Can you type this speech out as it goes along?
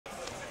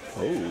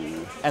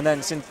Oh. And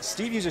then since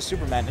Steve uses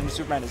Superman, and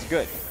Superman is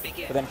good.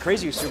 But then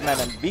Krayzie used Superman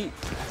and beat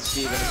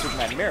Steve in the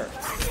Superman mirror.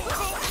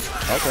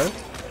 Okay.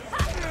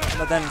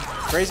 But then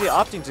Krayzie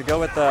opting to go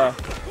with the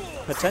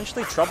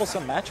potentially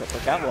troublesome matchup for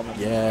Catwoman.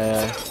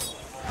 Yeah.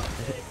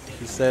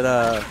 He said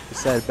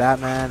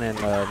Batman and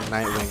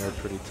Nightwing are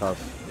pretty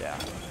tough. Yeah.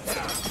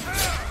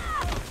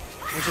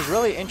 Which is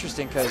really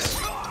interesting because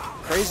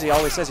Krayzie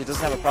always says he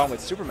doesn't have a problem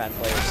with Superman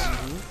players.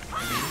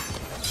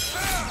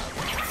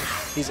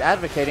 He's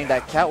advocating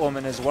that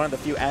Catwoman is one of the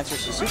few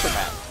answers to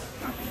Superman.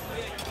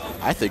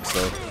 I think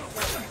so.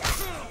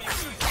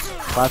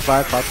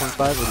 5.5, 5.5,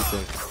 what do you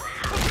think?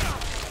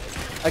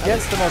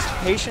 Against the most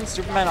patient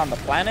Superman on the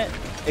planet,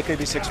 it could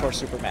be 6'4"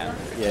 Superman.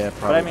 Yeah,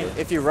 probably. But I mean,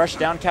 if you rush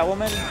down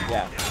Catwoman,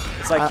 yeah.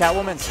 It's like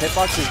Catwoman's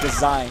hitbox is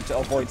designed to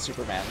avoid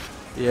Superman.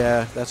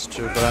 Yeah, that's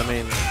true. But I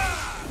mean,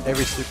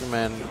 every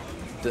Superman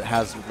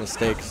has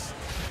mistakes.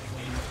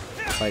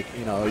 Like,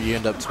 you know, you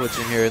end up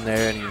twitching here and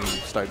there and you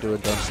start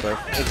doing dumb stuff.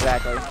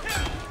 Exactly.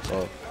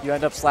 So you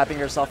end up slapping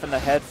yourself in the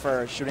head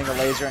for shooting a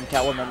laser and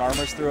Catwoman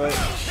armors through it.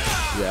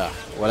 Yeah,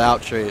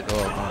 without trade.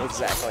 Oh, man.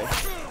 Exactly.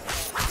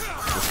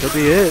 This could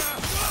be it.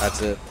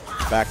 That's it.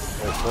 Back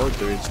or forward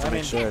three just to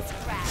make sure.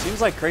 Seems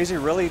like Krayzie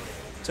really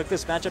took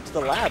this matchup to the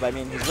lab. I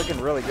mean, he's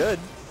looking really good.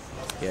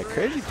 Yeah,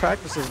 Krayzie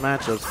practices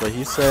matchups, but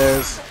he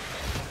says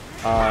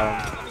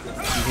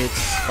he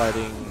hates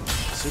fighting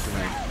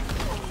Superman.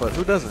 But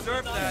who doesn't?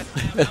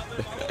 The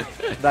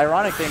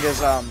ironic thing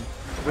is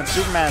when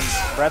Superman's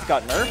breath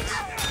got nerfed,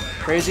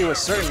 Krayzie was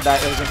certain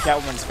that it was in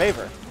Catwoman's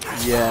favor.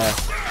 Yeah.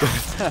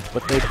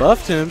 But they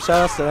buffed him.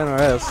 Shout out to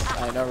NRS.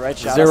 I know, right?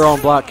 Zero on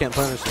block can't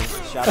punish him.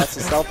 Shout out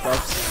to stealth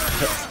buffs.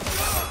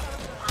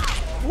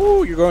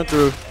 Woo, you're going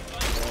through.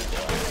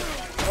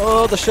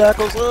 Oh, the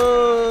shackles.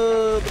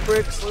 Oh, the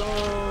bricks.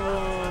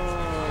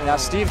 Oh. Now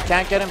Steve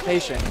can't get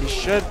impatient. He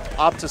should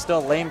opt to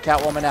still lane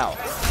Catwoman out.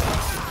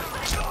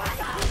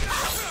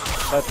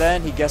 But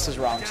then he guesses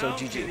wrong, so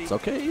GG. It's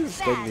okay. He's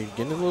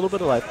getting a little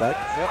bit of life back.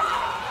 Yep.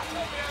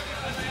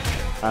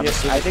 I'm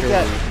assuming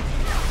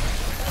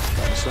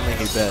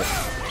he bet.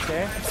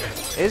 Okay.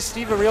 Is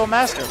Steve a real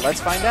master?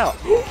 Let's find out.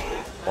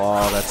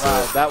 Oh, that's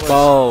it. That was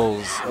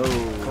balls.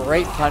 Oh.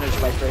 Great punish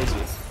by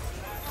Krayzie.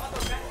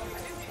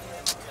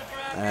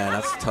 Man,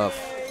 that's tough.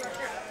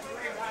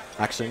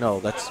 Actually, no,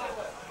 that's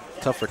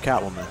tough for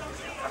Catwoman.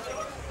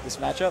 This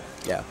matchup?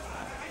 Yeah.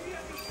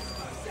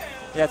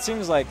 Yeah, it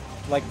seems like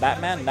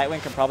Batman,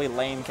 Nightwing can probably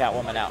lane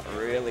Catwoman out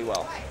really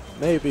well.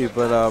 Maybe,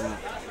 but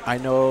I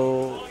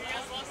know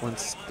when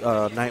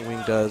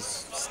Nightwing does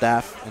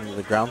staff and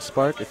the ground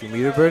spark, if you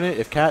meter burn it,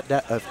 if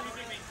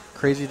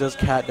Krayzie does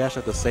cat dash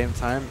at the same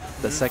time,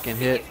 the second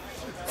hit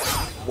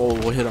will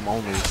hit him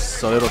only.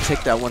 So it'll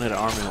take that one hit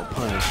arm and it'll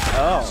punish.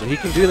 Oh. So he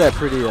can do that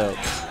pretty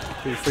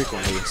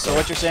frequently. So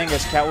what you're saying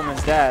is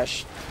Catwoman's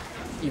dash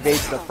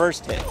evades the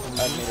first hit of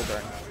meter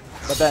burn.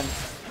 But then,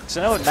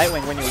 so no,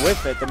 Nightwing, when you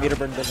whiff it, the meter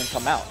burn doesn't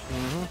come out.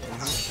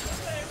 It's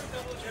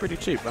pretty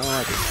cheap. I don't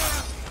like it.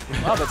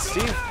 Wow, but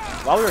Steve,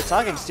 while we were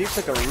talking, Steve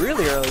took a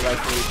really early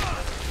life lead.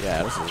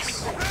 Yeah, this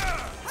is.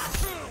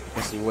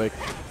 Guess you wake.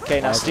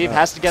 Okay, now Steve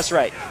has to guess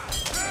right.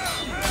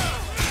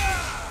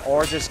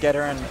 Or just get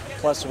her in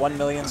plus 1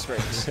 million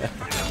strings.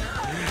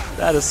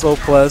 That is so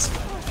plus.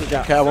 Good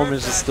job.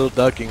 Catwoman's just still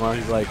ducking while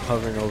he's like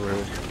hovering over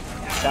her.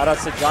 Shout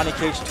outs to Johnny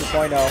Cage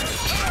 2.0.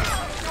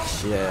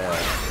 Yeah.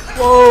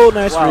 Whoa,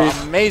 nice read.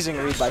 Amazing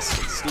read by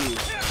Steve.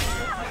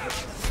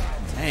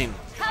 Dang.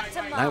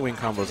 Nightwing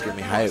combos get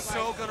me hyped.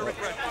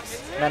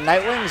 Now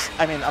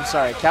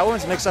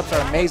Catwoman's mix-ups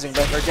are amazing,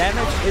 but her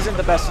damage isn't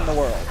the best in the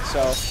world,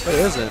 so. It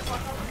isn't.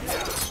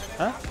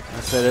 Huh?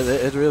 I said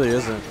it really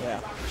isn't. Yeah.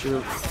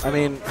 True. I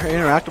mean, her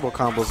interactable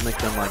combos make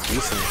them like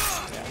decent.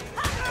 Yeah.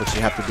 But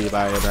you have to be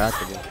by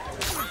interactable.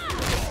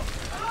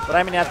 But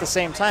I mean, at the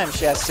same time,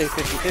 she has safe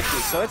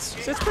 50-50, so it's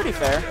pretty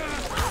fair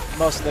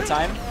most of the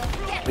time.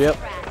 Yep.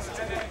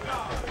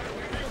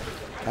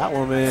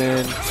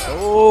 Catwoman.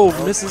 Oh,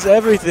 misses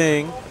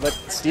everything. But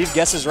Steve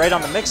guesses right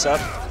on the mix-up.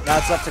 Now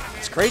it's up to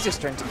Krayzie's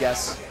turn to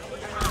guess.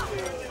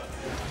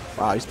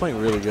 Wow, he's playing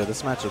really good.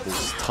 This matchup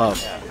is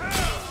tough. Yeah.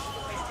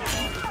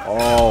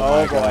 Oh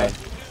my god.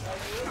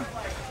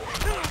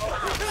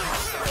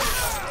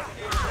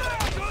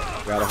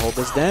 Gotta hold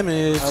this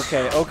damage.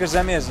 Okay,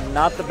 Okazemi is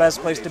not the best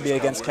place to be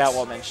against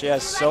Catwoman. She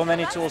has so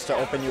many tools to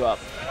open you up.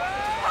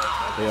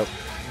 Yep.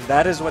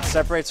 That is what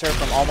separates her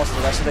from almost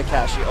the rest of the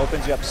cast. She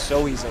opens you up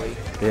so easily.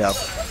 Yep.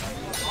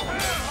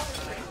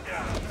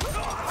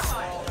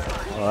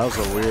 Oh, that was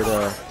a weird...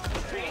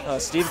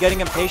 Steve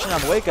getting impatient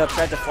on wake up,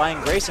 tried to flying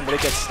Grayson, but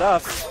it gets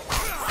stuffed.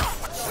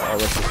 Oh,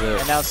 this is it.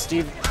 And now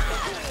Steve...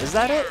 Is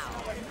that it?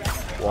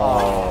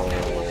 Whoa.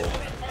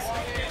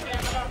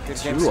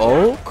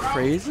 2-0?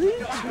 Krayzie?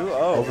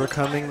 2-0.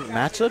 Overcoming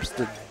matchups?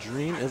 The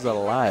dream is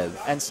alive.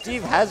 And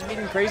Steve has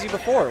beaten Krayzie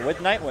before with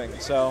Nightwing,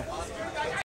 so...